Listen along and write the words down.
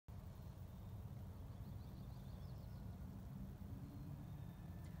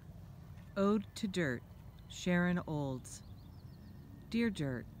Ode to Dirt, Sharon Olds. Dear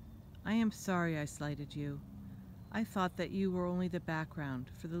Dirt, I am sorry I slighted you. I thought that you were only the background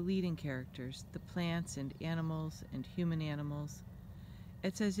for the leading characters, the plants and animals and human animals.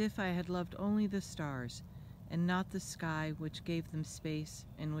 It's as if I had loved only the stars, and not the sky which gave them space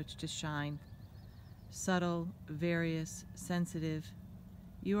in which to shine. Subtle, various, sensitive,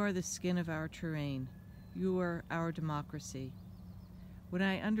 you are the skin of our terrain. You are our democracy. When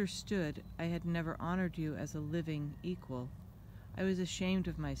I understood I had never honored you as a living equal, I was ashamed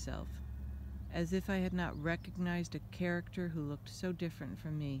of myself, as if I had not recognized a character who looked so different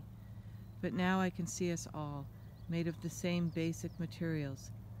from me. But now I can see us all, made of the same basic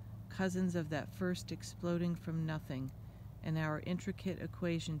materials, cousins of that first exploding from nothing, and our intricate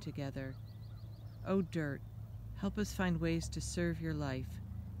equation together. Oh, Dirt, help us find ways to serve your life,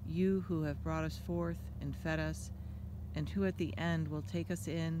 you who have brought us forth and fed us, and who at the end will take us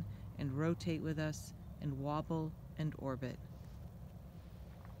in and rotate with us and wobble and orbit.